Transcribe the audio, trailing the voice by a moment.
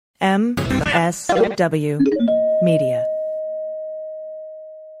MSW Media.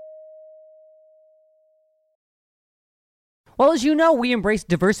 Well, as you know, we embrace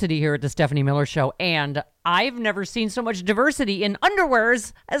diversity here at the Stephanie Miller Show, and I've never seen so much diversity in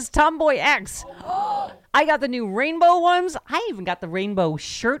underwears as Tomboy X. I got the new rainbow ones. I even got the rainbow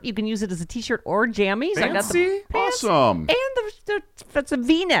shirt. You can use it as a t-shirt or jammies. Fancy? I got the pants Awesome. and it's a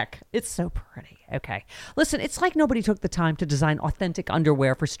V-neck. It's so pretty. Okay. Listen, it's like nobody took the time to design authentic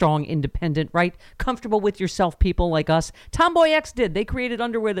underwear for strong, independent, right? Comfortable with yourself people like us. Tomboy X did. They created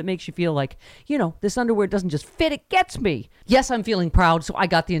underwear that makes you feel like, you know, this underwear doesn't just fit, it gets me. Yes, I'm feeling proud, so I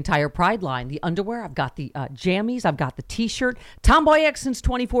got the entire Pride line. The underwear, I've got the jammies, I've got the t-shirt. Tomboy X since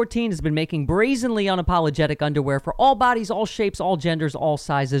 2014 has been making brazenly unapologetic underwear for all bodies, all shapes, all genders, all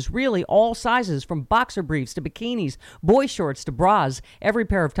sizes. Really, all sizes, from boxer briefs to bikinis, boy shorts to bras. Every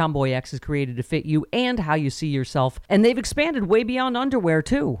pair of Tomboy X is created to fit you and how you see yourself. And they've expanded way beyond underwear,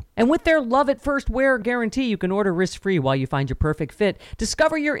 too. And with their love at first wear guarantee, you can order risk-free while you find your perfect fit.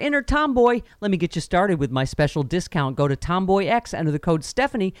 Discover your inner tomboy. Let me get you started with my special discount. Go to Tomboy X, enter the code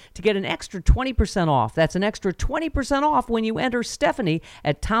Stephanie to get an extra 20% off. That's an extra 20% off when you enter Stephanie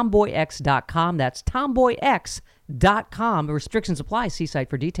at tomboyx.com. That's tomboyx.com. Restrictions apply. See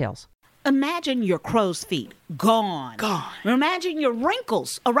site for details. Imagine your crow's feet gone. Imagine your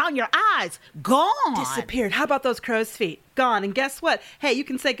wrinkles around your eyes gone. Disappeared. How about those crow's feet? Gone. And guess what? Hey, you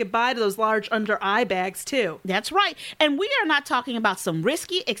can say goodbye to those large under eye bags too. That's right. And we are not talking about some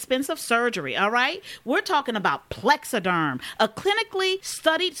risky, expensive surgery, all right? We're talking about Plexiderm, a clinically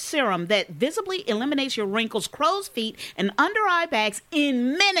studied serum that visibly eliminates your wrinkles, crow's feet, and under eye bags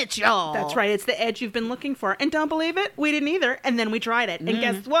in minutes, y'all. That's right. It's the edge you've been looking for. And don't believe it? We didn't either. And then we tried it. And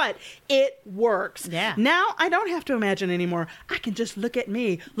guess what? It works. Yeah. Now I don't have to imagine anymore. I can just look at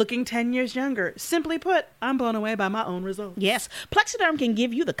me looking 10 years younger. Simply put, I'm blown away by my own results. Yes, Plexiderm can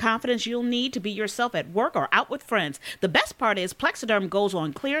give you the confidence you'll need to be yourself at work or out with friends. The best part is Plexiderm goes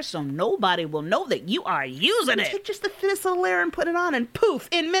on clear so nobody will know that you are using it. Take just the thinnest little layer and put it on and poof,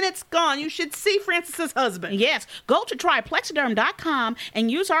 in minutes gone. You should see Francis's husband. Yes, go to tryplexiderm.com and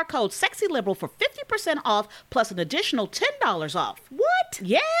use our code SEXYLIBERAL for 50% off plus an additional $10 off. What?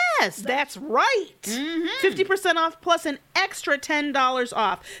 Yes. That's right. 50% off plus an extra $10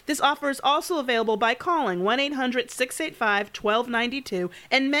 off. This offer is also available by calling 1-800-685-1292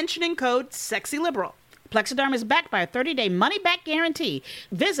 and mentioning code SEXYLIBERAL. Plexiderm is backed by a 30-day money-back guarantee.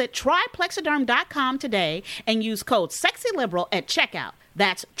 Visit tryplexiderm.com today and use code SEXYLIBERAL at checkout.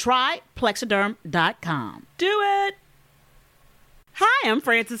 That's tryplexiderm.com. Do it. Hi, I'm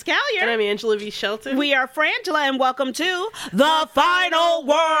Frances Callier. And I'm Angela V. Shelton. We are Frangela, and welcome to The Final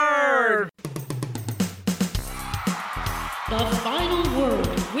Word. The Final Word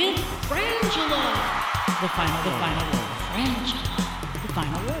with Frangela. The final word. Frangela. The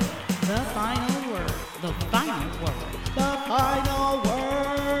final word. The final word. The final word. The final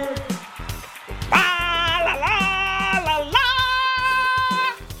word. La la la la la.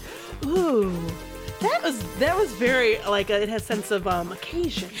 Ooh. That was very, like, it has a sense of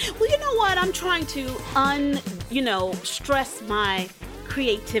occasion. Well, you know what? I'm trying to stress my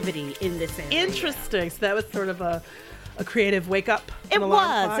creativity in this area. Interesting. So that was sort of a creative wake-up. It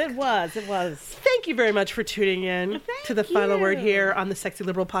was. Thank you very much for tuning in to The Final Word here on the Sexy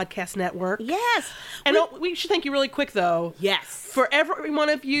Liberal Podcast Network. Yes. And we should thank you really quick, though. Yes. For every one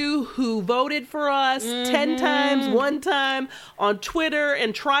of you who voted for us 10 times, one time on Twitter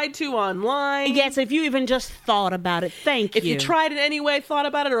and tried to online. Yes, if you even just thought about it, thank you. If you tried in any way, thought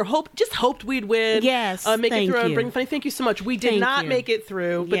about it, or hoped we'd win. Yes, make it through and bring funny. Thank you so much. We did not make it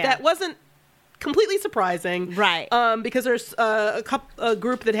through, but that wasn't completely surprising. Right. Because there's a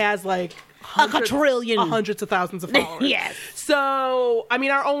group that has like hundreds of thousands of followers. Yes. So, I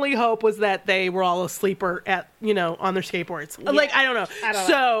mean, our only hope was that they were all asleep or on their skateboards. Yeah. Like, I don't know.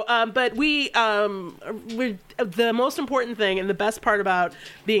 But we're the most important thing and the best part about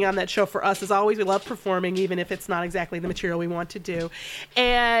being on that show for us is always we love performing, even if it's not exactly the material we want to do.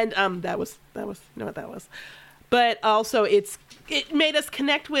 And that was you know what that was. But also it made us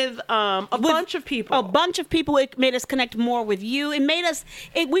connect with a bunch of people. A bunch of people. It made us connect more with you. It made us,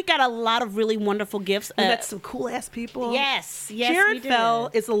 we got a lot of really wonderful gifts. We met some cool ass people. Yes, Jared Fell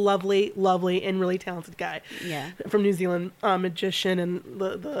is a lovely, lovely, and really talented guy. Yeah. From New Zealand, magician, and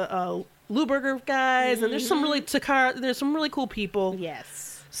the Louberger guys, and there's some really there's some really cool people.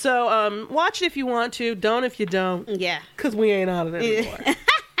 Yes. So watch it if you want to. Don't if you don't. Yeah. Because we ain't on it anymore.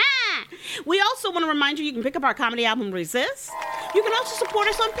 We also want to remind you can pick up our comedy album, Resist. You can also support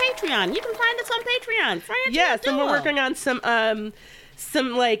us on Patreon. You can find us on Patreon. Yes, and we're working on some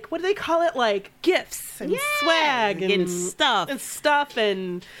some, like, what do they call it? Like gifts and swag and stuff.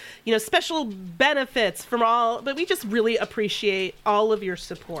 And, you know, special benefits from all. But we just really appreciate all of your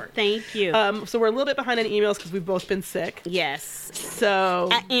support. Thank you. So we're a little bit behind on emails because we've both been sick. Yes. So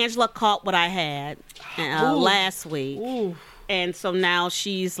Angela caught what I had last week. Ooh. And so now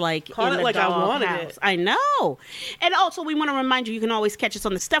she's like Caught in it the like I wanted doghouse. it. I know. And also, we want to remind you can always catch us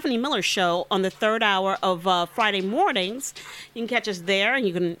on the Stephanie Miller Show on the third hour of Friday mornings. You can catch us there, and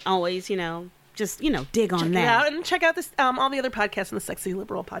you can always, just dig on check it that. out and check out this all the other podcasts on the Sexy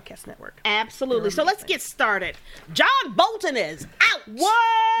Liberal Podcast Network. Absolutely. So let's get started. John Bolton is out. What?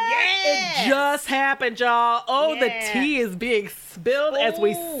 Yes. It just happened, y'all. Oh, Yeah. the tea is being spilled as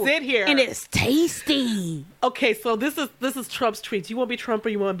we sit here. And it's tasty. Okay, so this is Trump's tweets. You want to be Trump or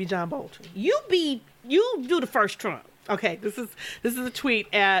you want to be John Bolton? You do the first Trump. Okay, this is a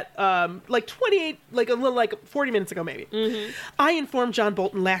tweet at like 28, like a little like 40 minutes ago maybe. Mm-hmm. I informed John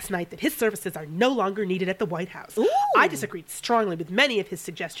Bolton last night that his services are no longer needed at the White House. Ooh. I disagreed strongly with many of his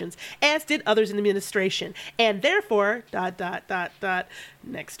suggestions, as did others in the administration, and therefore ...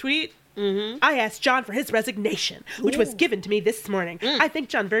 Next tweet. Mm-hmm. I asked John for his resignation, which was given to me this morning. I thank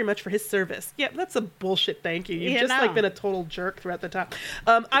John very much for his service. Yeah, that's a bullshit thank you. You've just been a total jerk throughout the top.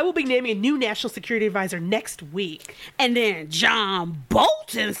 I will be naming a new national security advisor next week. And then John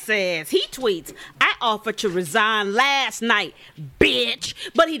Bolton says, he tweets, I offered to resign last night, bitch.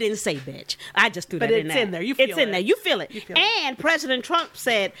 But he didn't say bitch. I just threw that in there. But it's in there. You feel It's in it. there. You feel it. And President Trump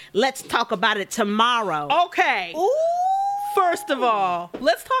said, let's talk about it tomorrow. Okay. Ooh. First of all,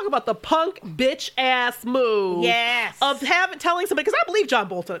 let's talk about the punk bitch ass move. Yes. Of telling somebody, because I believe John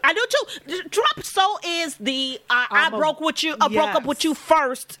Bolton. I do too. Trump so is the I broke up with you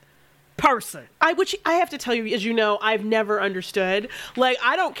first person. Which I have to tell you, as you know, I've never understood. Like,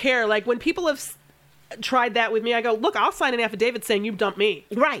 I don't care. Like, when people have tried that with me, I go, look, I'll sign an affidavit saying you dumped me.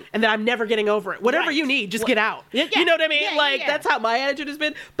 Right. And that I'm never getting over it. Whatever Right. you need, just get out. Yeah. You know what I mean? Yeah. That's how my attitude has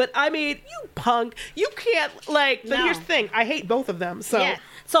been. But I mean, you punk. You can't, but No. here's the thing. I hate both of them. So Yeah.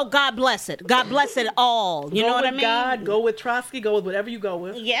 So God bless it. God bless it all. You know what I mean? God, go with Trotsky, go with whatever you go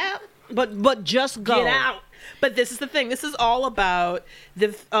with. Yeah. But just go. Get out. But this is the thing. This is all about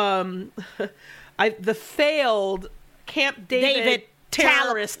the the failed Camp David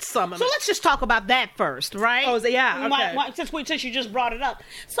terrorist summit. So let's just talk about that first, right? Oh, yeah, okay. Since you just brought it up.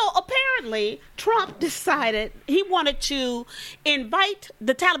 So apparently Trump decided he wanted to invite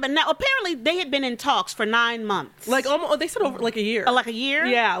the Taliban. Now, apparently they had been in talks for 9 months. Like almost, they said over like a year. Like a year?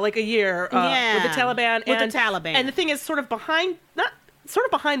 Yeah, like a year. With the Taliban. And the thing is, sort of behind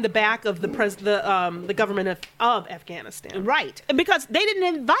the back of the government of Afghanistan. Right. Because they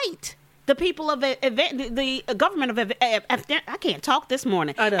didn't invite the people of the government of Afghanistan. I can't talk this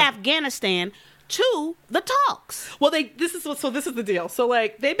morning. I know. Afghanistan to the talks. Well, this is the deal. So,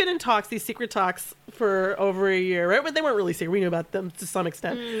 like, they've been in talks, these secret talks, for over a year, right? But they weren't really secret. We knew about them to some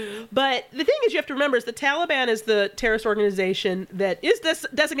extent. But the thing is, you have to remember, is the Taliban is the terrorist organization that is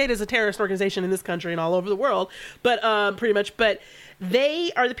designated as a terrorist organization in this country and all over the world. But pretty much, but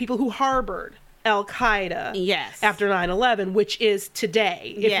they are the people who harbored Al-Qaeda Yes. after 9/11, which is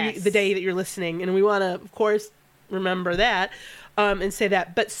today, Yes. the day that you're listening. And we want to, of course, remember that and say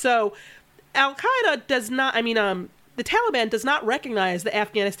that. But so Al-Qaeda does not, the Taliban does not recognize the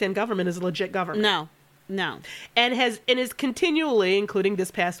Afghanistan government as a legit government. No. And is continually, including this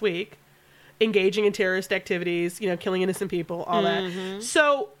past week, engaging in terrorist activities, killing innocent people, all that.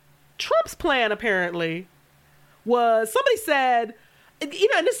 So Trump's plan, apparently, was, somebody said, and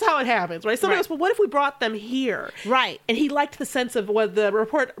this is how it happens, right? Somebody goes, well, what if we brought them here? Right. And he liked the sense of what the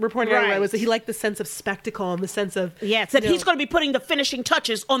reporting I read Right. was that he liked the sense of spectacle and the sense of That he's going to be putting the finishing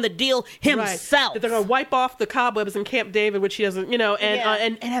touches on the deal himself. That they're going to wipe off the cobwebs in Camp David, which he doesn't,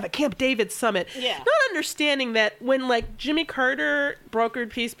 and have a Camp David summit. Yeah. Not understanding that when, like, Jimmy Carter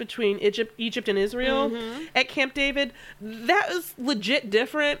brokered peace between Egypt and Israel at Camp David, that was legit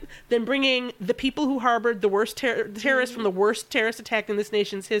different than bringing the people who harbored the worst terrorists from the worst terrorist attack in this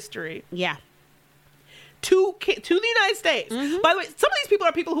nation's history Yeah. to the United States. By the way, some of these people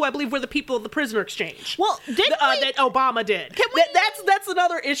are people who I believe were the people of the prisoner exchange. Well, that Obama did. Can we- That's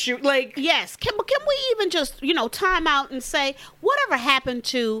another issue. Like, Yes. Can we even just, time out and say, whatever happened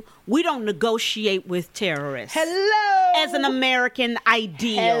to we don't negotiate with terrorists? hello, As an American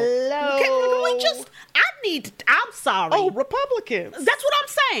ideal. Hello. Can we just, I'm sorry. oh, Republicans. That's what I'm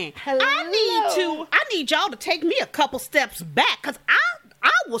saying. I need y'all to take me a couple steps back because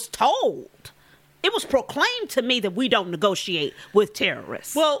I was told it was proclaimed to me that we don't negotiate with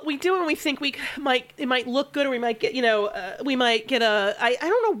terrorists. Well, we do, and we think it might look good, or we might get, we might get I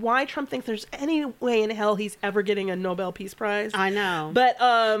don't know why Trump thinks there's any way in hell he's ever getting a Nobel Peace Prize. I know.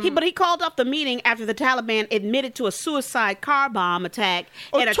 But he called off the meeting after the Taliban admitted to a suicide car bomb attack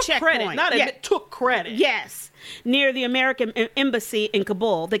at a took checkpoint. credit, took credit. Yes. Near the American embassy in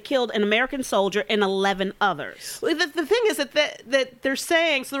Kabul that killed an American soldier and 11 others. Well, the thing is that they're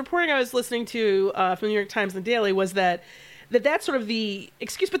saying, so the reporting I was listening to from the New York Times and the Daily was that's sort of the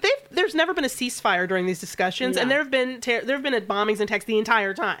excuse, but there's never been a ceasefire during these discussions, and there have been bombings and attacks the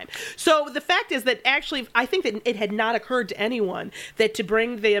entire time. So the fact is that actually, I think that it had not occurred to anyone that to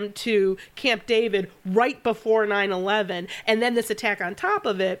bring them to Camp David right before 9/11, and then this attack on top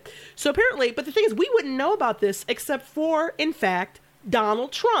of it. So apparently, but the thing is, we wouldn't know about this except for, in fact,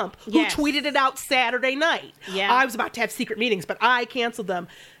 Donald Trump, who tweeted it out Saturday night. Yeah. I was about to have secret meetings, but I canceled them.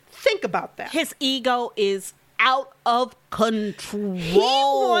 Think about that. His ego is out of control. He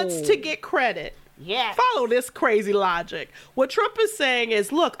wants to get credit. Yes. Follow this crazy logic. What Trump is saying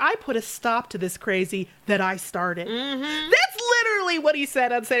is, look, I put a stop to this crazy that I started. Mm-hmm. That's literally what he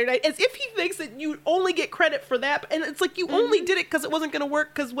said on Saturday night, as if he thinks that you only get credit for that. And it's like, you only did it because it wasn't going to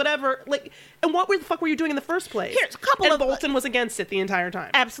work, because whatever. Like, and what the fuck were you doing in the first place? Here's a couple and of... Bolton was against it the entire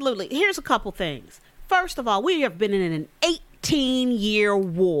time. Absolutely. Here's a couple things. First of all, we have been in an 18-year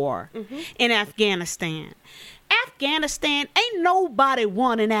war in Afghanistan. Afghanistan, ain't nobody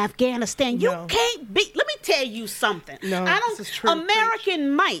won in Afghanistan. You can't beat. Let me tell you something. No, this is true.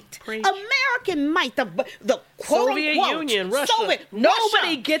 American might. American might. The Soviet Union, Russia.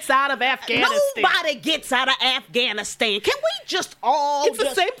 Nobody gets out of Afghanistan. Nobody gets out of Afghanistan. Can we just all It's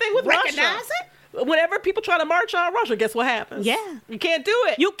the same thing with recognize Russia. it? Whenever people try to march on Russia, guess what happens? Yeah. You can't do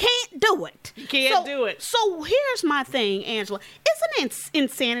it. You can't do it. You can't do it. So here's my thing, Angela. Isn't it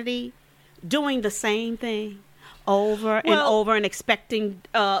insanity doing the same thing over and over and expecting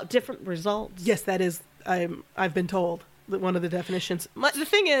different results? Yes, that is. I've been told that one of the definitions. The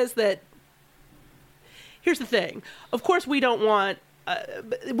thing is that, here's the thing. Of course, we don't want.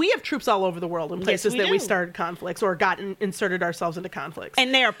 We have troops all over the world in places that we started conflicts or inserted ourselves into conflicts.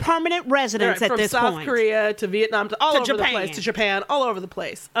 And they are permanent residents at this point. From South Korea to Vietnam to all over the place, to Japan, all over the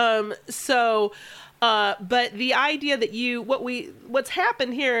place. But the idea that what's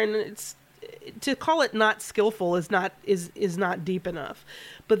happened here, and it's to call it not skillful is not deep enough.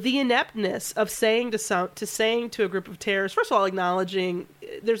 But the ineptness of saying to a group of terrorists, first of all, acknowledging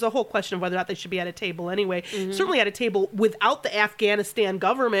there's a whole question of whether or not they should be at a table anyway. Certainly at a table without the Afghanistan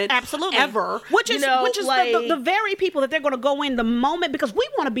government, absolutely, ever. Which is the very people that they're going to go in the moment, because we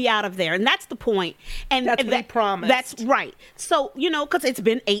want to be out of there, and that's the point. And that's what they promised. That's right. So because it's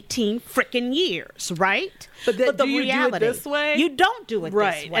been 18 freaking years, right? But the reality, do it this way? You don't do it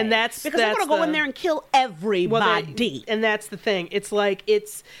right. this way. And that's because they're going to go in there and kill everybody. And that's the thing. It's like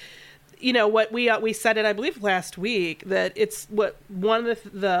what we said it, I believe, last week, that it's one of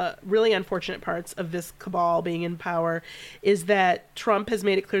the really unfortunate parts of this cabal being in power is that Trump has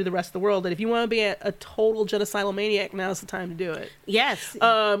made it clear to the rest of the world that if you want to be a total genocidal maniac, now's the time to do it. Yes.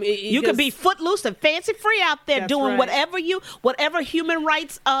 You can be footloose and fancy free out there doing whatever human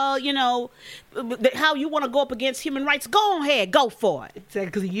rights, how you want to go up against human rights, go ahead, go for it. Exactly,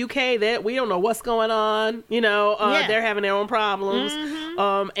 because the UK, we don't know what's going on. They're having their own problems.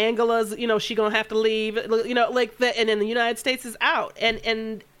 Angela's, she gonna have to leave. And then the United States is out.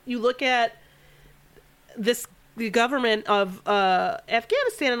 And you look at the government of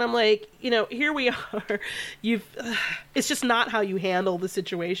Afghanistan, and I'm like, here we are. It's just not how you handle the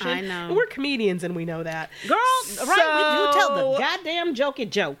situation. I know. And we're comedians, and we know that. Girl, right? We do tell the goddamn jokey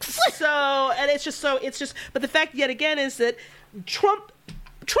jokes. But the fact yet again is that Trump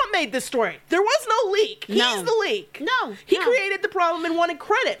made this story. There was no leak. No. He's the leak. No. He created the problem and wanted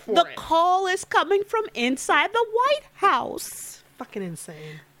credit for it. The call is coming from inside the White House. Fucking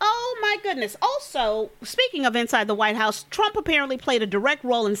insane. Oh my goodness. Also, speaking of inside the White House, Trump apparently played a direct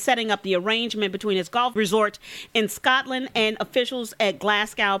role in setting up the arrangement between his golf resort in Scotland and officials at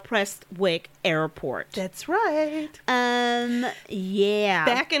Glasgow Prestwick Airport. That's right. Yeah.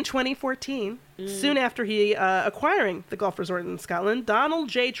 Back in 2014, soon after he acquiring the golf resort in Scotland, Donald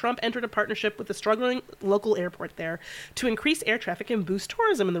J. Trump entered a partnership with the struggling local airport there to increase air traffic and boost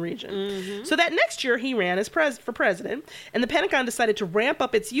tourism in the region. So that next year he ran as for president, and the Pentagon decided to ramp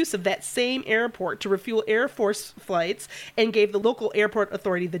up its use of that same airport to refuel Air Force flights, and gave the local airport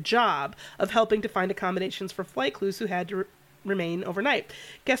authority the job of helping to find accommodations for flight crews who had to remain overnight.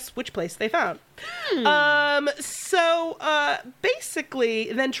 Guess which place they found.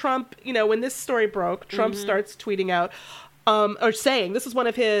 Basically, then Trump, when this story broke, Trump starts tweeting out, or saying, this is one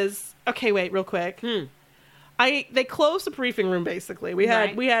of his, Okay, wait, real quick. They closed the briefing room. Basically, we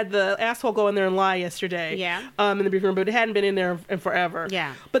Right. had the asshole go in there and lie yesterday. Yeah. In the briefing room, but it hadn't been in there in forever.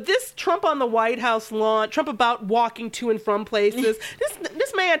 Yeah. But this Trump on the White House lawn, Trump about walking to and from places.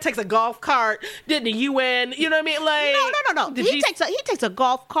 this man takes a golf cart, did the UN. You know what I mean? Like No. He takes a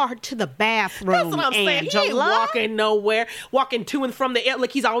golf cart to the bathroom. That's what I'm saying. He ain't walking nowhere, walking to and from the air.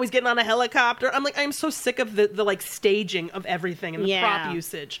 Like he's always getting on a helicopter. I'm like, I'm so sick of the like staging of everything and the prop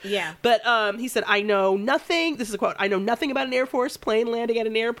usage. Yeah. But he said, I know nothing. This is a quote. I know nothing about an Air Force plane landing at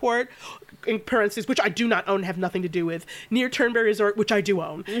an airport, in parentheses, which I do not own, have nothing to do with, near Turnberry Resort, which I do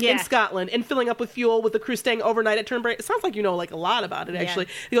own, in Scotland, and filling up with fuel with the crew staying overnight at Turnberry. It sounds like you know like a lot about it, actually.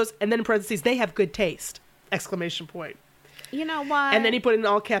 He goes, and then in parentheses, they have good taste! Exclamation point. You know what? And then he put in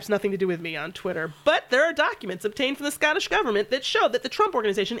all caps, nothing to do with me on Twitter. But there are documents obtained from the Scottish government that show that the Trump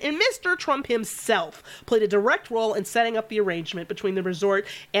Organization and Mr. Trump himself played a direct role in setting up the arrangement between the resort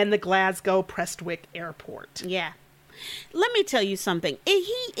and the Glasgow Prestwick Airport. Yeah. Let me tell you something.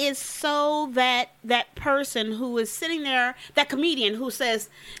 He is so that person who is sitting there, that comedian who says,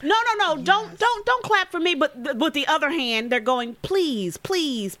 no, don't clap for me, but with the other hand, they're going, please,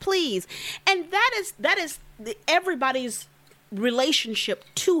 please, please. And that is everybody's relationship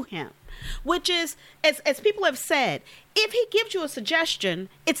to him, which is, as people have said, if he gives you a suggestion,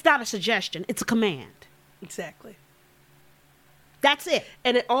 it's not a suggestion, it's a command. Exactly. That's it.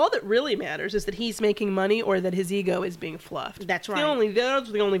 And all that really matters is that he's making money or that his ego is being fluffed. That's right. Those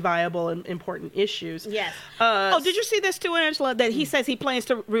are the only viable and important issues. Yes. Did you see this too, Angela? That he says he plans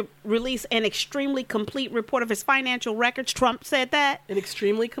to release an extremely complete report of his financial records. Trump said that. An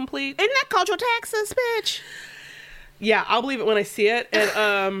extremely complete? Isn't that cultural taxes, bitch? Yeah, I'll believe it when I see it.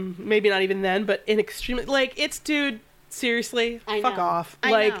 And maybe not even then, but an extremely... Like, it's, dude, seriously, fuck off.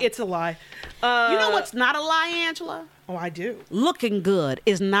 It's a lie. You know what's not a lie, Angela? Oh, I do. Looking good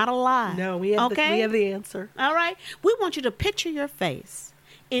is not a lie. No, we have the answer. All right? We want you to picture your face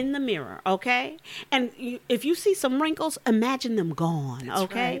in the mirror, okay? And if you see some wrinkles, imagine them gone,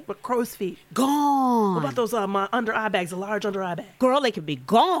 okay? Right. But crow's feet. Gone. What about those under eye bags, the large under eye bag? Girl, they could be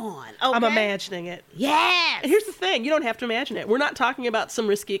gone, okay? I'm imagining it. Yes. And here's the thing. You don't have to imagine it. We're not talking about some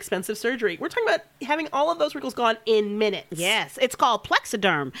risky, expensive surgery. We're talking about having all of those wrinkles gone in minutes. Yes. It's called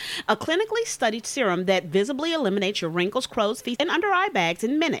Plexiderm, a clinically studied serum that visibly eliminates your wrinkles, crow's feet, and under eye bags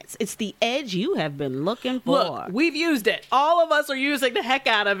in minutes. It's the edge you have been looking for. Look, we've used it. All of us are using the heck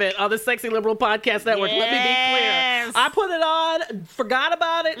out of it on the Sexy Liberal Podcast Network. Yes. Let me be clear. I put it on, forgot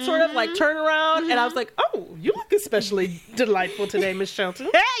about it, sort of like turn around, and I was like, oh, you look especially delightful today, Miss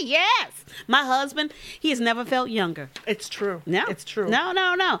Shelton. Hey, yes. My husband, he has never felt younger. It's true. No. It's true. No.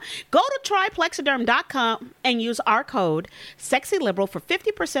 Go to tryplexiderm.com and use our code SEXYLIBERAL for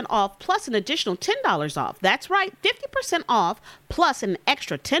 50% off plus an additional $10 off. That's right, 50% off plus an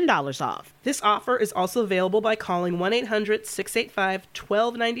extra $10 off. This offer is also available by calling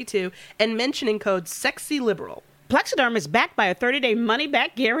 1-800-685-1292 and mentioning code SEXYLIBERAL. Plexiderm is backed by a 30-day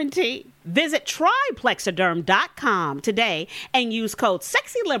money-back guarantee. Visit tryplexiderm.com today and use code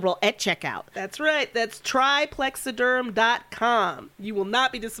SEXYLIBERAL at checkout. That's right. That's tryplexiderm.com. You will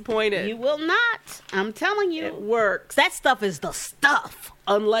not be disappointed. You will not. I'm telling you. It works. That stuff is the stuff.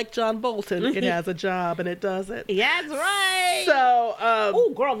 Unlike John Bolton, it has a job and it does it. Yeah, that's right. So,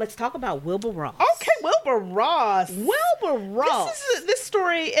 oh, girl, let's talk about Wilbur Ross. Okay, Wilbur Ross. Wilbur Ross. This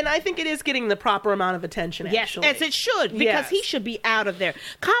story, and I think it is getting the proper amount of attention, actually. Yes, as it should, because he should be out of there.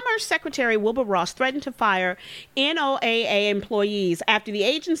 Commerce Secretary Wilbur Ross threatened to fire NOAA employees after the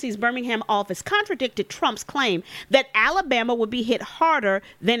agency's Birmingham office contradicted Trump's claim that Alabama would be hit harder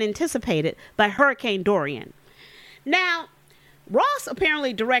than anticipated by Hurricane Dorian. Now, Ross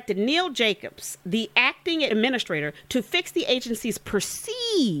apparently directed Neil Jacobs, the acting administrator, to fix the agency's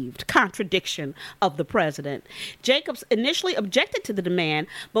perceived contradiction of the president. Jacobs initially objected to the demand,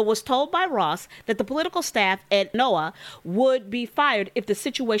 but was told by Ross that the political staff at NOAA would be fired if the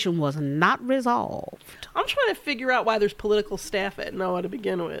situation was not resolved. I'm trying to figure out why there's political staff at NOAA to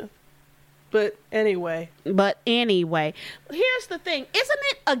begin with. But anyway, here's the thing. Isn't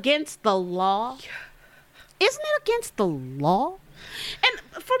it against the law? Isn't it against the law? And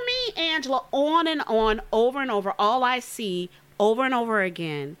for me, Angela, on and on, over and over, all I see over and over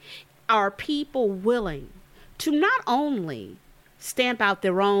again are people willing to not only stamp out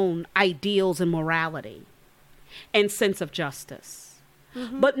their own ideals and morality and sense of justice,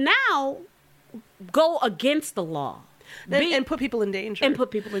 but now go against the law. And put people in danger.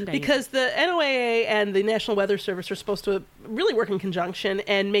 Because the NOAA and the National Weather Service are supposed to really work in conjunction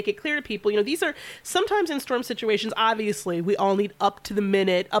and make it clear to people, these are sometimes in storm situations, obviously, we all need up to the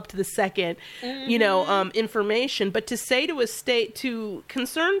minute, up to the second, information. But to say to a state, to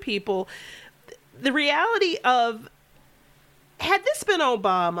concern people, the reality of, had this been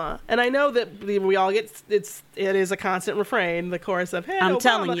Obama, and I know that we all get, it is a constant refrain, the chorus of, hey, I'm Obama.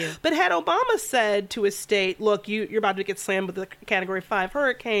 telling you. But had Obama said to a state, look, you're about to get slammed with a Category 5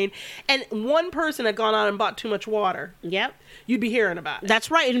 hurricane, and one person had gone out and bought too much water, Yep. you'd be hearing about it.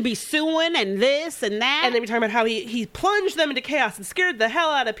 That's right. And be suing and this and that. And they'd be talking about how he plunged them into chaos and scared the hell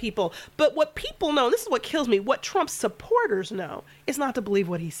out of people. But what people know, this is what kills me, what Trump's supporters know, is not to believe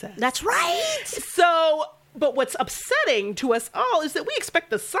what he says. That's right. So... But what's upsetting to us all is that we expect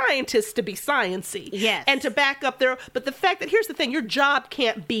the scientists to be science-y. Yes. And to back up their... But the fact that, here's the thing, your job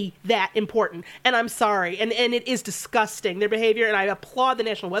can't be that important. And I'm sorry. And it is disgusting, their behavior. And I applaud the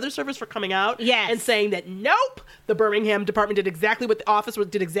National Weather Service for coming out and saying that, nope, the Birmingham department did exactly what the office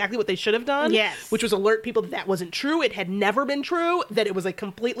did exactly what they should have done. Yes. Which was alert people that wasn't true. It had never been true. That it was a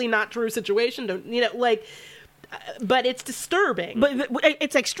completely not true situation. But it's disturbing. But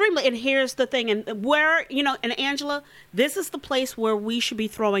it's extremely, and here's the thing, and where, and Angela, this is the place where we should be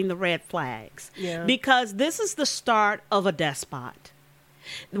throwing the red flags. Yeah. Because this is the start of a despot.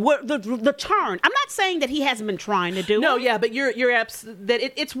 The turn. I'm not saying that he hasn't been trying to do it. No, yeah, but you're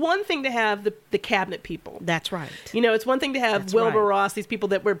it's one thing to have the cabinet people. That's right. It's one thing to have That's Wilbur right. Ross, these people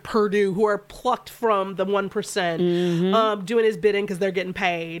that were Purdue, who are plucked from the 1%, doing his bidding because they're getting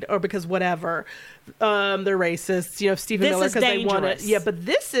paid or because whatever. They're racists. Stephen This Miller is because they want it. dangerous. Yeah, but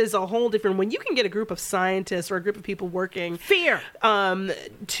this is a whole different. When you can get a group of scientists or a group of people working Fear.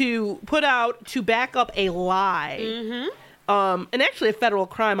 to back up a lie. And actually a federal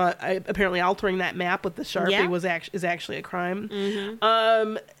crime, apparently altering that map with the Sharpie is actually a crime.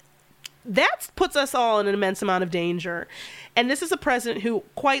 That puts us all in an immense amount of danger. And this is a president who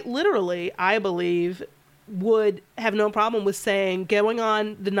quite literally, I believe, would have no problem with saying, going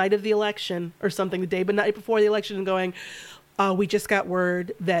on the night of the election or something, the night before the election, and going, we just got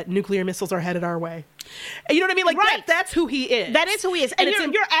word that nuclear missiles are headed our way. You know what I mean? Like, Right. that's who he is. That is who he is. And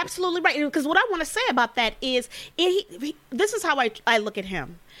you're absolutely right. Because what I want to say about that is, this is how I look at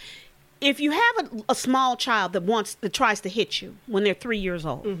him. If you have a small child that tries to hit you when they're 3 years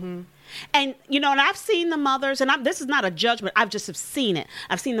old, and and I've seen the mothers, and this is not a judgment. I've just have seen it.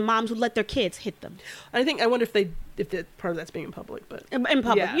 I've seen the moms who let their kids hit them. I wonder if part of that's being in public, but In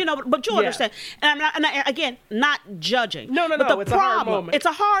public, yeah. but you understand. And again, not judging. No, But the it's a hard moment. It's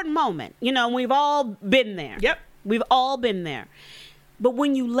a hard moment. We've all been there. Yep. We've all been there. But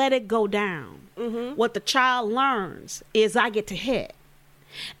when you let it go down, what the child learns is I get to hit.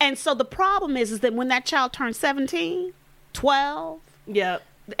 And so the problem is that when that child turns 17, 12, Yep.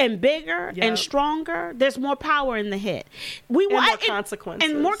 and bigger Yep. and stronger, there's more power in the hit. More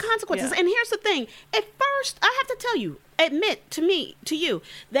consequences. And more consequences. Yeah. And here's the thing. At first, I have to admit to you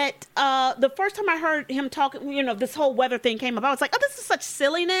that the first time I heard him talk, this whole weather thing came up, I was like, oh, this is such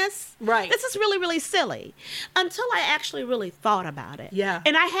silliness. Right. This is really, really silly. Until I actually really thought about it. Yeah.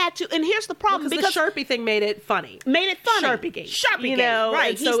 And I had to, and here's the problem. Because the Sharpie thing made it funny. Sharpie-gate. Sharpie-gate.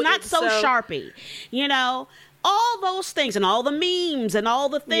 Right. He's not so Sharpie. All those things and all the memes and all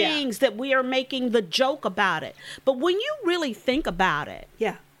the things that we are making the joke about it. But when you really think about it,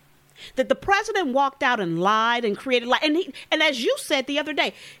 Yeah. that the president walked out and lied and created lie, and as you said the other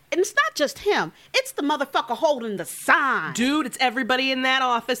day, and it's not just him, it's the motherfucker holding the sign. Dude, it's everybody in that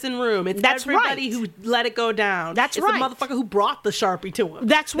office and room. It's That's everybody right. who let it go down. That's it's right. the motherfucker who brought the Sharpie to him.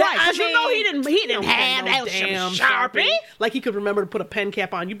 That's right. I Because he didn't have no that damn Sharpie. Like he could remember to put a pen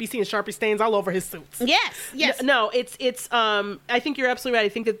cap on. You'd be seeing Sharpie stains all over his suits. Yes. No, it's I think you're absolutely right. I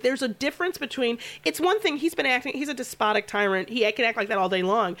think that there's a difference between, it's one thing, he's a despotic tyrant. He can act like that all day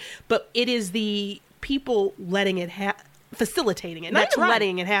long, but it is the people letting it facilitating it, not That's even right.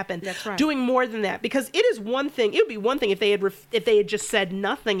 letting it happen. That's right. Doing more than that, because it is one thing. It would be one thing if they had just said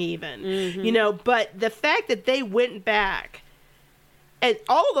nothing, even But the fact that they went back, and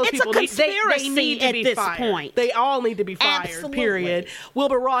all of those It's a people, they conspiracy need to at be this fired. point. They all need to be fired. Absolutely. Period.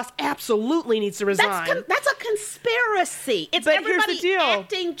 Wilbur Ross absolutely needs to resign. That's a conspiracy. It's But here's the everybody deal.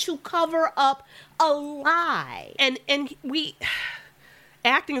 acting to cover up a lie. And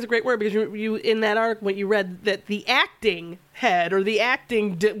acting is a great word, because you in that article, what you read, that the acting head or the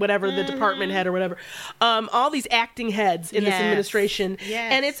acting whatever the department head or whatever, all these acting heads in this administration.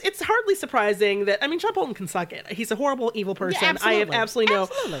 Yes. And it's hardly surprising that, I mean, John Bolton can suck it. He's a horrible, evil person. absolutely. I have absolutely no.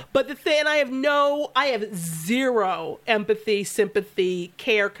 Absolutely. But the thing, I have zero empathy, sympathy,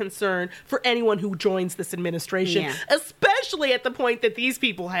 care, concern for anyone who joins this administration, especially at the point that these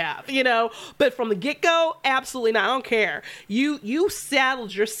people have, But from the get-go, absolutely not. I don't care. You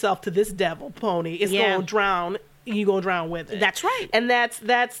saddled yourself to this devil pony. It's going to drown. You go drown with it. That's right. And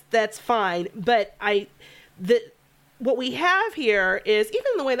that's fine. But what we have here is,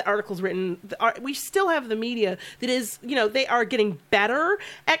 even the way the article's written, we still have the media that is, they are getting better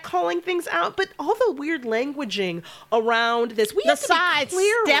at calling things out, but all the weird languaging around this, we have to be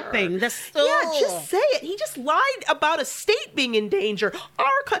clearer. Sidestepping. Just say it. He just lied about a state being in danger.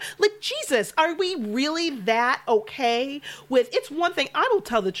 Jesus, are we really that okay with, it's one thing, I will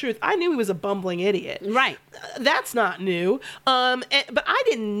tell the truth, I knew he was a bumbling idiot. Right. That's not new. But I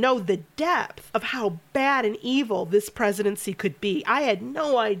didn't know the depth of how bad and evil this presidency could be. I had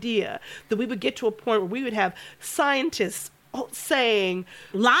no idea that we would get to a point where we would have scientists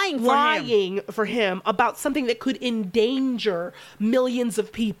lying for him about something that could endanger millions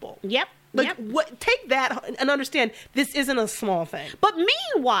of people. Yep. Take that and understand this isn't a small thing. But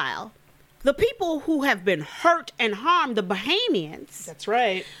meanwhile, the people who have been hurt and harmed, the Bahamians. That's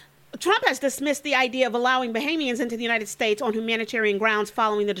right. Trump has dismissed the idea of allowing Bahamians into the United States on humanitarian grounds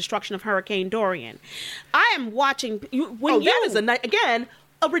following the destruction of Hurricane Dorian. I am watching. That is again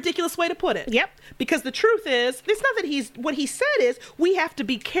a ridiculous way to put it. Yep. Because the truth is, it's not that what he said is, we have to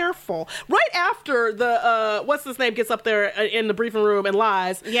be careful. Right after the, what's his name gets up there in the briefing room and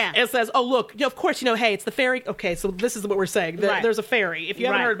lies. Yeah. And says, oh, look, of course, hey, it's the ferry. Okay, so this is what we're saying. There's a ferry. If you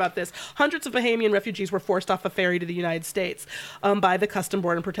haven't heard about this, hundreds of Bahamian refugees were forced off a ferry to the United States by the Customs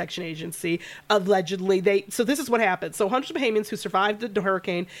Border and Protection Agency. Allegedly, so this is what happened. So hundreds of Bahamians who survived the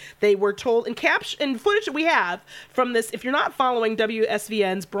hurricane, they were told, in footage that we have from this, if you're not following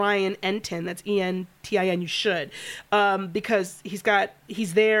WSVN's Brian Entin, that's ENTIN, you should, because he's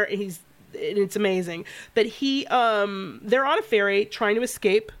there and it's amazing. But they're on a ferry trying to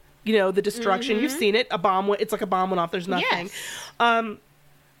escape, the destruction. You've seen it. It's like a bomb went off. There's nothing. Yes.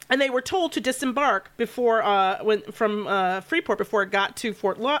 And they were told to disembark from Freeport before it got to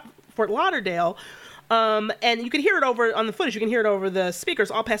Fort Lauderdale. And you can hear it over on the footage. You can hear it over the speakers.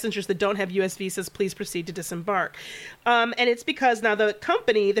 All passengers that don't have U.S. visas, please proceed to disembark. And it's because now the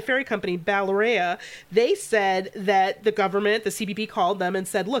ferry company, Ballarea, they said that the government, the CBP, called them and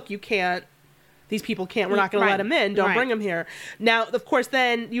said, look, you can't. These people can't. We're not going to let them in. Don't bring them here. Now, of course,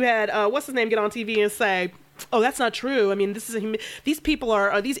 then you had what's his name get on TV and say, oh, that's not true. I mean, these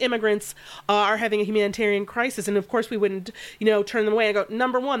people these immigrants are having a humanitarian crisis, and of course we wouldn't, turn them away. I go,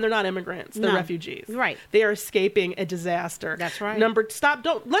 number one, they're not immigrants; they're refugees. Right? They are escaping a disaster. That's right.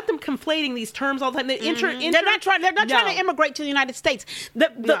 Don't let them conflating these terms all the time. They're not trying to immigrate to the United States.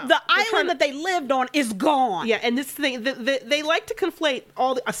 The island that they lived on is gone. Yeah, and this thing, they like to conflate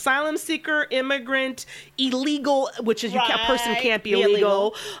all the asylum seeker, immigrant, illegal, which is a person can't be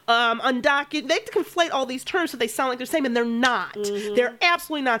illegal, undocumented. They like to conflate all these terms so they sound like they're the same, and they're not. They're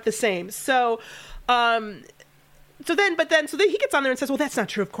absolutely not the same. So then he gets on there and says, well, that's not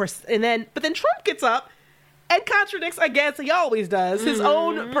true, of course. But then Trump gets up and contradicts, I guess he always does, his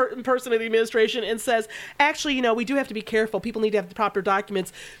own person in the administration and says, actually, we do have to be careful. People need to have the proper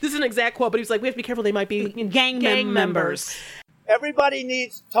documents. This is an exact quote, but he was like, we have to be careful. They might be gang members. Everybody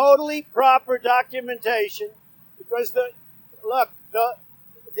needs totally proper documentation because the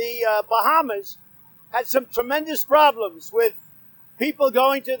Bahamas had some tremendous problems with people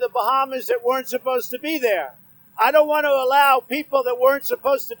going to the Bahamas that weren't supposed to be there. I don't want to allow people that weren't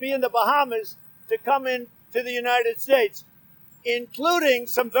supposed to be in the Bahamas to come in to the United States, including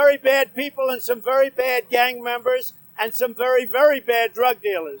some very bad people and some very bad gang members and some very, very bad drug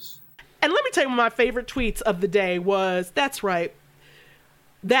dealers. And let me tell you, one of my favorite tweets of the day was, that's right,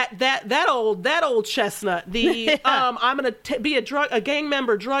 that old chestnut, I'm going to be a gang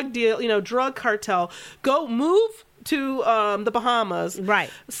member, drug deal, drug cartel, go move to the Bahamas,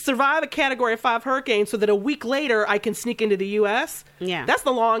 right? Survive a Category 5 hurricane so that a week later I can sneak into the U.S. Yeah, that's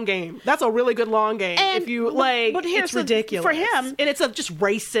the long game. That's a really good long game. And, if you but here's it's ridiculous for him, and it's just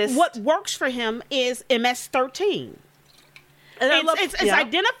racist. What works for him is MS-13. It's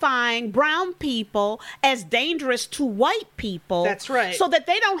identifying brown people as dangerous to white people. That's right. So that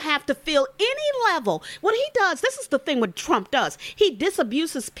they don't have to feel any level. What he does, this is the thing what Trump does. He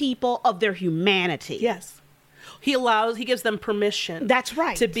disabuses people of their humanity. Yes. he gives them permission. That's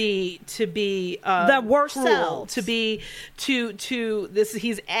right. To be the worst cruel, selves. to be to this.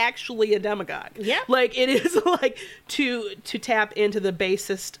 He's actually a demagogue. Yeah. Like it is like to tap into the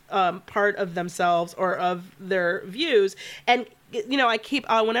basest part of themselves or of their views. And I keep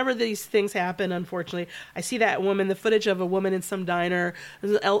whenever these things happen, unfortunately, I see that woman, the footage of a woman in some diner,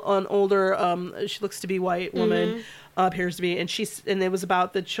 an older, she looks to be white woman, appears to be, and it was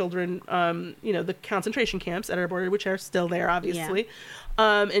about the children, the concentration camps at our border, which are still there, obviously.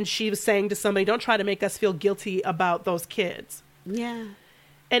 Yeah. And she was saying to somebody, "Don't try to make us feel guilty about those kids." Yeah.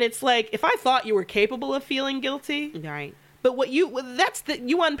 And it's like, if I thought you were capable of feeling guilty, Right. but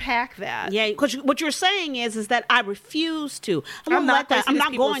you unpack that. Yeah, because what you're saying is that I refuse to. I'm not that. I'm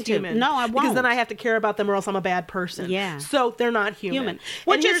not going to. human. No, I won't. Because then I have to care about them, or else I'm a bad person. Yeah. So they're not human.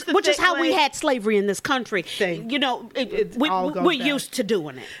 Which is how we had slavery in this country. It all goes we're back. used to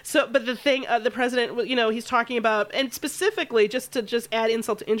doing it. So, but the thing, the president, he's talking about, and specifically, just to add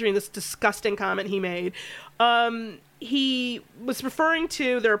insult to injury, this disgusting comment he made. He was referring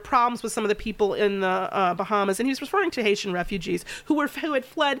to there are problems with some of the people in the Bahamas, and he was referring to Haitian refugees who had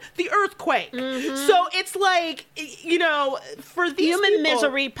fled the earthquake. Mm-hmm. So it's like, for these human people,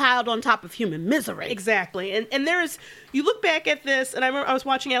 misery piled on top of human misery. Exactly. And there's, you look back at this, and I remember I was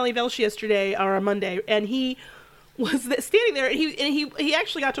watching Ali Velshi yesterday or on Monday, and he was standing there, and he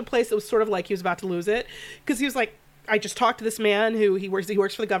actually got to a place that was sort of like he was about to lose it, because he was like, I just talked to this man who he works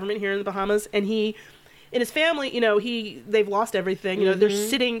for the government here in the Bahamas, and he. And his family, they've lost everything.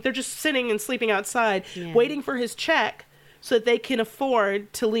 They're just sitting and sleeping outside, waiting for his check so that they can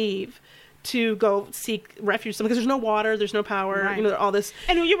afford to leave to go seek refuge because there's no water, there's no power, right. All this.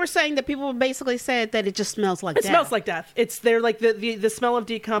 And you were saying that people basically said that it just smells like death. It smells like death. They're like the smell of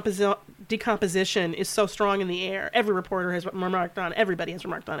decomposition is so strong in the air. Every reporter has remarked on it. Everybody has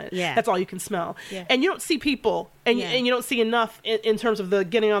remarked on it. Yeah. That's all you can smell. Yeah. And you don't see people, and you don't see enough in terms of the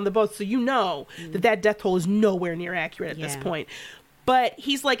getting on the boat, so that death toll is nowhere near accurate at this point. But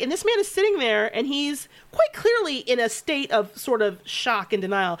he's like, and this man is sitting there, and he's quite clearly in a state of sort of shock and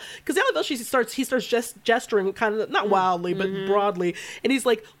denial. Because Ali Velshi starts just gesturing, kind of not wildly, but broadly, and he's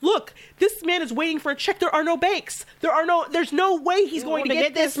like, "Look, this man is waiting for a check. There are no banks. There's no way he's going to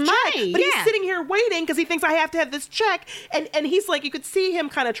get this check. money." But he's sitting here waiting because he thinks I have to have this check, and he's like, you could see him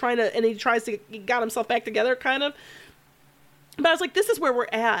kind of trying to, and he got himself back together, kind of. But I was like, this is where we're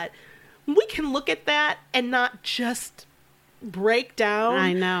at. We can look at that and not just break down.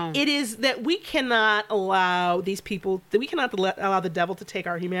 I know. It is that we cannot allow these people, that we cannot allow the devil to take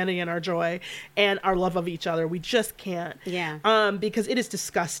our humanity and our joy and our love of each other. We just can't. Yeah. Because it is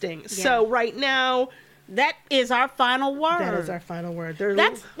disgusting. Yeah. So right now, that is our final word. That is our final word.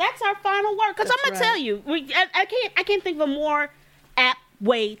 That's our final word. Because I'm gonna tell you, I can't think of a more apt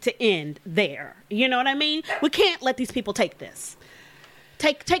way to end there. You know what I mean? We can't let these people take this.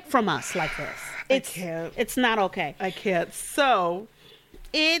 Take from us like this. It's not okay. I can't. So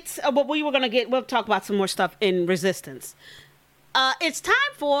it's what we were gonna get. We'll talk about some more stuff in resistance. It's time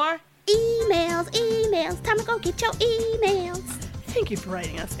for emails. Time to go get your emails. Thank you for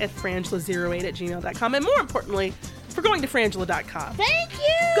writing us at frangela08@gmail.com, and more importantly, for going to frangela.com. Thank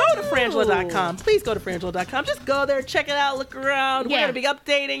you. Go to frangela.com. Please go to frangela.com. Just go there, check it out, look around. Yeah. We're going to be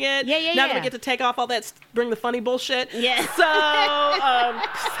updating it. Yeah. Now that we get to take off all that, bring the funny bullshit. Yeah. So,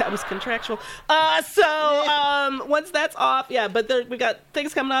 that was contractual. Once that's off, but we got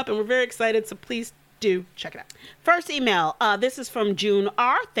things coming up, and we're very excited, so please do check it out. First email. This is from June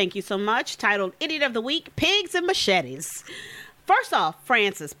R. Thank you so much. Titled Idiot of the Week, Pigs and Machetes. First off,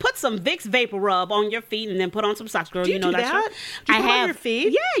 Francis, put some Vicks Vapor Rub on your feet and then put on some socks, girl. Do you do that's that? Do you put it on your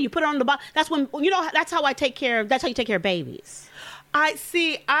feet? Yeah, you put it on the bottom. That's when that's how I take care of. That's how you take care of babies. I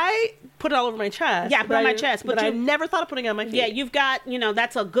put it all over my chest. Yeah, I put it on my chest. But I never thought of putting it on my feet. Yeah, you've got,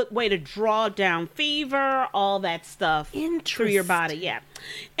 that's a good way to draw down fever, all that stuff through your body. Yeah.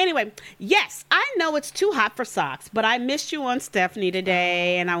 Anyway, yes, I know it's too hot for socks, but I missed you on Stephanie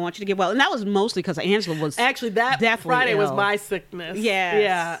today, and I want you to get well. And that was mostly because Angela was actually that Friday was my sickness.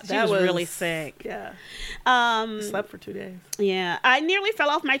 Yeah, she was really sick. Yeah. I slept for 2 days. Yeah, I nearly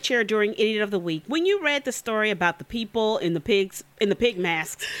fell off my chair during Idiot of the Week when you read the story about the people in the pig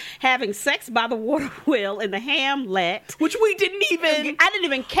masks having sex by the water wheel in the hamlet, which we didn't even. I didn't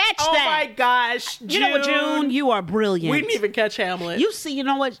even catch that. Oh my gosh, June. You know what, June? You are brilliant. We didn't even catch Hamlet. You see, you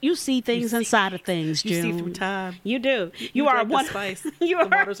know what? You see things inside of things, June. You see through time. You do. You are one spice. The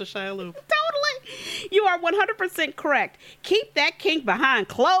waters of Shia LaBeouf. Totally. You are 100% correct. Keep that kink behind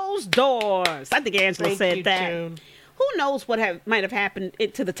closed doors. I think Angela said that. June. Who knows what might have happened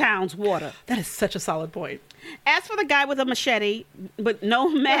to the town's water? That is such a solid point. As for the guy with a machete, but no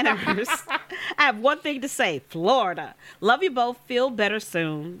manners, I have one thing to say. Florida. Love you both. Feel better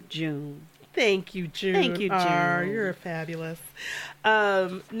soon. June. Thank you, June. Thank you, June. You're fabulous.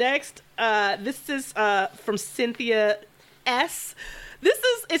 Next, this is from Cynthia S.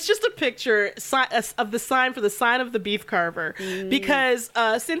 It's just a picture of the sign for the sign of the beef carver, because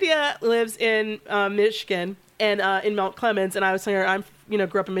Cynthia lives in Michigan and in Mount Clemens, and I was telling her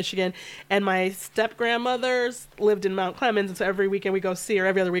grew up in Michigan, and my step grandmothers lived in Mount Clemens, and so every weekend we go see her,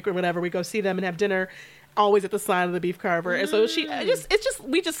 every other week or whatever, we go see them and have dinner. Always at the sign of the beef carver. And so I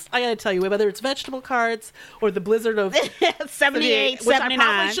gotta tell you, whether it's vegetable carts or the blizzard of 78, which 79. I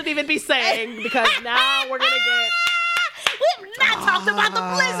probably shouldn't even be saying, because now we're gonna get. We've not talked about the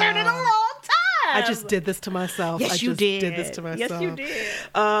blizzard in a long time. I just did this to myself. Yes, you did did. this to myself. Yes, you did.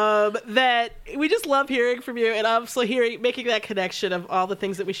 That we just love hearing from you, and also making that connection of all the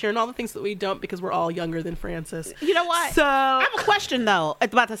things that we share and all the things that we don't, because we're all younger than Francis. You know what? So I have a question though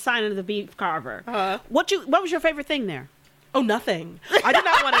about the sign of the beef carver. What was your favorite thing there? Oh, nothing. I did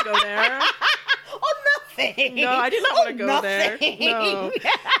not want to go there. Oh, nothing. No, I did not want to go there.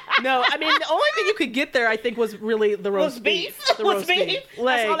 No. I mean, the only thing you could get there, I think, was really the roast beef. The roast beef.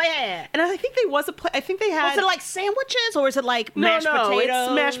 That's all they had. And I think I think they had. Was it like sandwiches or is it like mashed potatoes?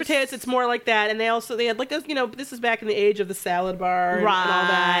 It's mashed potatoes. It's more like that. And they had like this is back in the age of the salad bar and all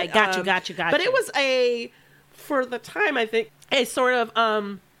that. Got you. But it was for the time, I think, a sort of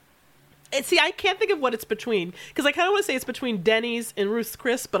see, I can't think of what it's between, because I kind of want to say it's between Denny's and Ruth's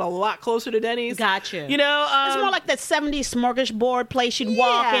Chris, but a lot closer to Denny's. Gotcha. It's more like that 70s smorgasbord place you'd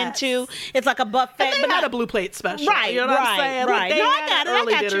walk into. It's like a buffet. And they had a blue plate special. Right, you know what I'm saying? right. Like they No, I had got an it. I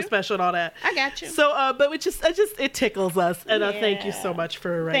early got dinner you. special and all that. I got you. So, but it tickles us, and thank you so much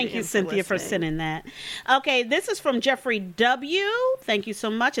for writing. Thank you, Cynthia, for sending that. Okay, this is from Jeffrey W. Thank you so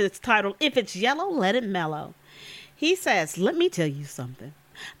much. And it's titled, If It's Yellow, Let It Mellow. He says, let me tell you something.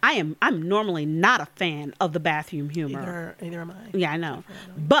 I'm normally not a fan of the bathroom humor. Either am I. Yeah, I know.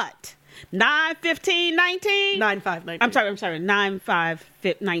 But 9/15/19. 9/5/19. I'm sorry.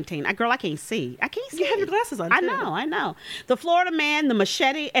 9/5/19. Girl, I can't see. You have your glasses on, too. I know. The Florida man, the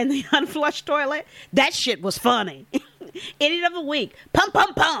machete, and the unflushed toilet. That shit was funny. Idiot of the week. Pump,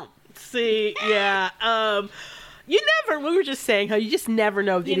 pump, pump. See, yeah. We were just saying how you just never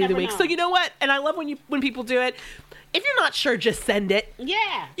know the idiot of the week. know. So you know what? And I love when people do it. If you're not sure, just send it.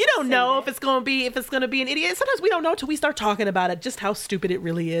 Yeah. You don't know if it's going to be an idiot. Sometimes we don't know until we start talking about it, just how stupid it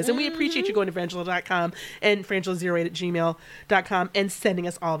really is. And we appreciate you going to frangela.com and frangela08@gmail.com and sending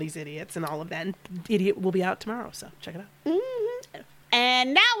us all these idiots and all of that. And Idiot will be out tomorrow, so check it out. Mm-hmm.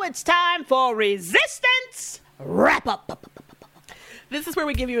 And now it's time for Resistance Wrap Up. This is where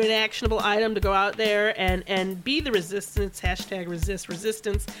we give you an actionable item to go out there and be the resistance.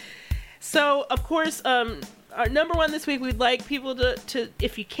 #resistance. So, of course, our number one this week, we'd like people to,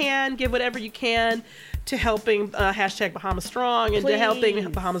 if you can, give whatever you can to helping #Bahamas Strong and to helping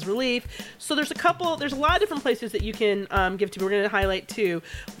Bahamas Relief. So there's a lot of different places that you can give to. We're going to highlight two.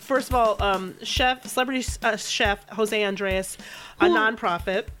 First of all, celebrity chef Jose Andres, a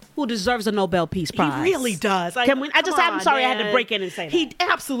nonprofit. Who deserves a Nobel Peace Prize. He really does. I'm sorry, I had to break in and say that. He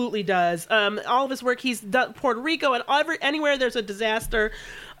absolutely does. All of his work, he's done Puerto Rico and anywhere there's a disaster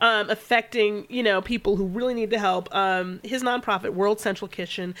affecting, people who really need the help. His nonprofit, World Central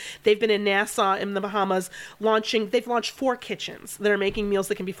Kitchen, they've been in Nassau in the Bahamas they've launched 4 kitchens that are making meals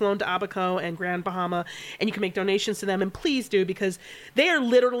that can be flown to Abaco and Grand Bahama, and you can make donations to them, and please do, because they are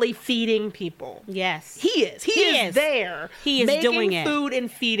literally feeding people. Yes. He is there. He is making doing it. food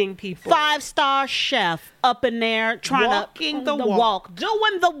and feeding people. 5-star chef up in there Walking the walk.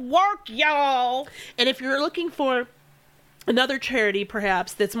 doing the work, y'all. And if you're looking for another charity,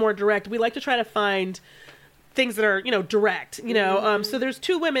 perhaps, that's more direct, we like to try to find things that are, direct, So there's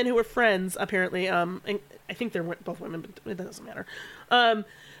 2 women who are friends, apparently. And I think they're both women, but it doesn't matter.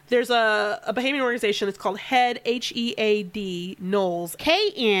 There's a Bahamian organization that's called HEAD, HEAD, Knowles.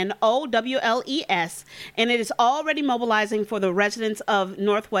 KNOWLES, and it is already mobilizing for the residents of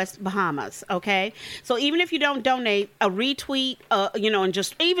Northwest Bahamas, okay? So even if you don't donate, a retweet, and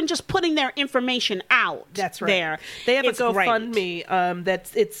just putting their information out. That's right. There. They have It's a GoFundMe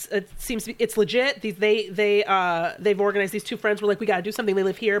it seems to be, it's legit. They've organized, these 2 friends were like, we got to do something. They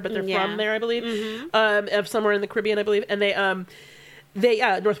live here, but they're from there, I believe, of somewhere in the Caribbean, I believe, and they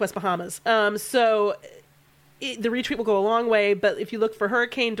Northwest Bahamas. So the retweet will go a long way, but if you look for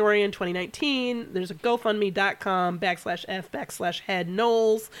Hurricane Dorian 2019, there's a GoFundMe.com/F/Head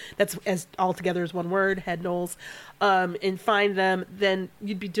Knowles. That's as all together as one word, Head Knowles. And find them, then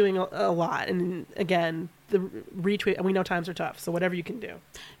you'd be doing a lot. And again, the retweet. And we know times are tough, so whatever you can do.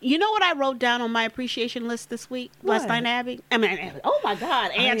 You know what I wrote down on my appreciation list this week? Last night, Abby? Oh my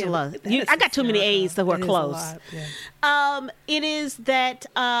God, Angela. I got too many A's that were close. It is that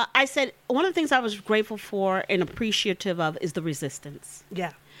I said one of the things I was grateful for and appreciative of is the resistance.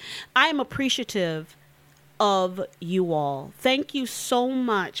 Yeah. I am appreciative of you all. Thank you so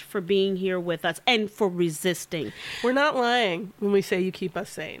much for being here with us and for resisting. We're not lying when we say you keep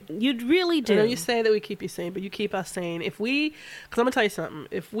us sane. You really do. I know you say that we keep you sane, but you keep us sane. Because I'm going to tell you something.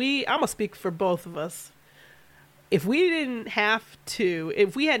 I'm going to speak for both of us. If we didn't have to,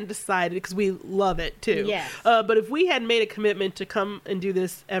 if we hadn't decided, because we love it too. Yes. But if we had made a commitment to come and do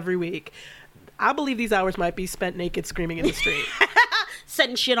this every week, I believe these hours might be spent naked screaming in the street.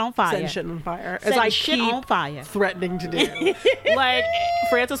 Setting shit on fire. Setting shit on fire. Setting as I shit keep on fire. threatening to do. Like,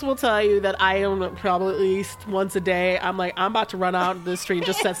 Francis will tell you that I am probably at least once a day, I'm like, I'm about to run out in the street and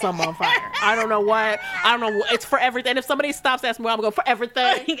just set something on fire. I don't know what. I don't know. It's for everything. And if somebody stops asking me, I'm going to go, for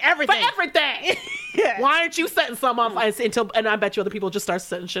everything. Everything. For everything. Why aren't you setting something on fire? And I bet you other people just start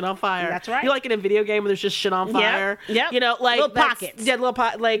setting shit on fire. That's right. You like in a video game where there's just shit on fire? Yep. You know, like. Little pockets. Yeah, little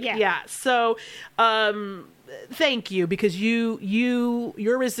pockets. Like, yeah. So, thank you, because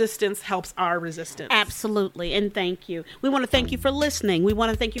your resistance helps our resistance. Absolutely, and thank you. We want to thank you for listening. We want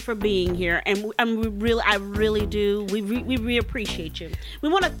to thank you for being here, and I really do. We appreciate you. We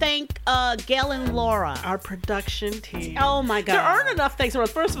want to thank Gail and Laura, our production team. Oh my God, there aren't enough thanks from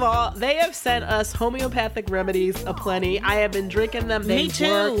us. First of all, they have sent us homeopathic remedies aplenty. I have been drinking them. They Me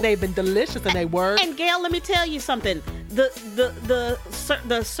too. Work. They've been delicious and they work. And Gail, let me tell you something.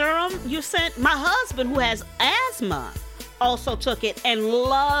 The serum you sent, my husband who has asthma also took it and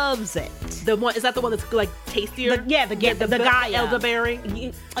loves it. The one, is that the one that's like tastier? The Gaia. Elderberry?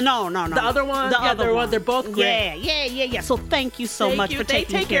 No. The other one? The other one. They're both great. Yeah. So thank you so much for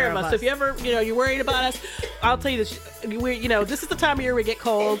taking care of us. So if you ever, you're worried about us, I'll tell you this. This is the time of year we get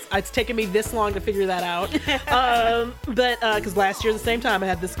colds. It's taken me this long to figure that out. But because last year at the same time I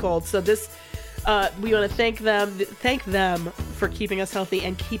had this cold. So this. We want to thank them for keeping us healthy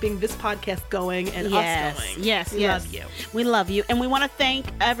and keeping this podcast going and us going. Yes. Love you. We love you. And we want to thank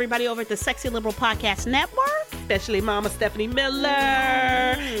everybody over at the Sexy Liberal Podcast Network. Especially Mama Stephanie Miller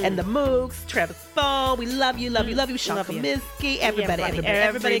and the Mooks, Travis Foe. We love you. Sean Comiskey, everybody.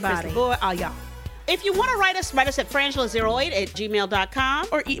 Chris Boy, all y'all. If you want to write us at frangela08@gmail.com.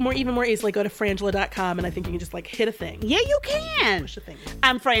 Or even more easily, go to frangela.com and I think you can just hit a thing. Yeah, you can. Push a thing.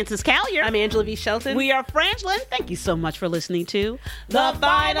 I'm Frances Callier. I'm Angela V. Shelton. We are Frangela. Thank you so much for listening to The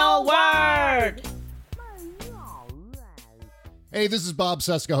Final Word. Hey, this is Bob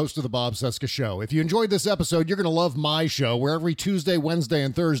Cesca, host of The Bob Cesca Show. If you enjoyed this episode, you're going to love my show, where every Tuesday, Wednesday,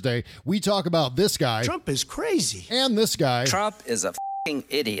 and Thursday, we talk about this guy. Trump is crazy. And this guy. Trump is a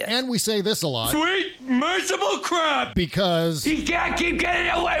idiot. And we say this a lot. Sweet, merciful crap. Because he can't keep getting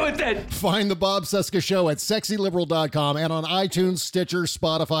away with it. Find The Bob Cesca Show at sexyliberal.com and on iTunes, Stitcher,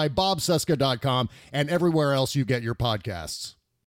 Spotify, bobcesca.com, and everywhere else you get your podcasts.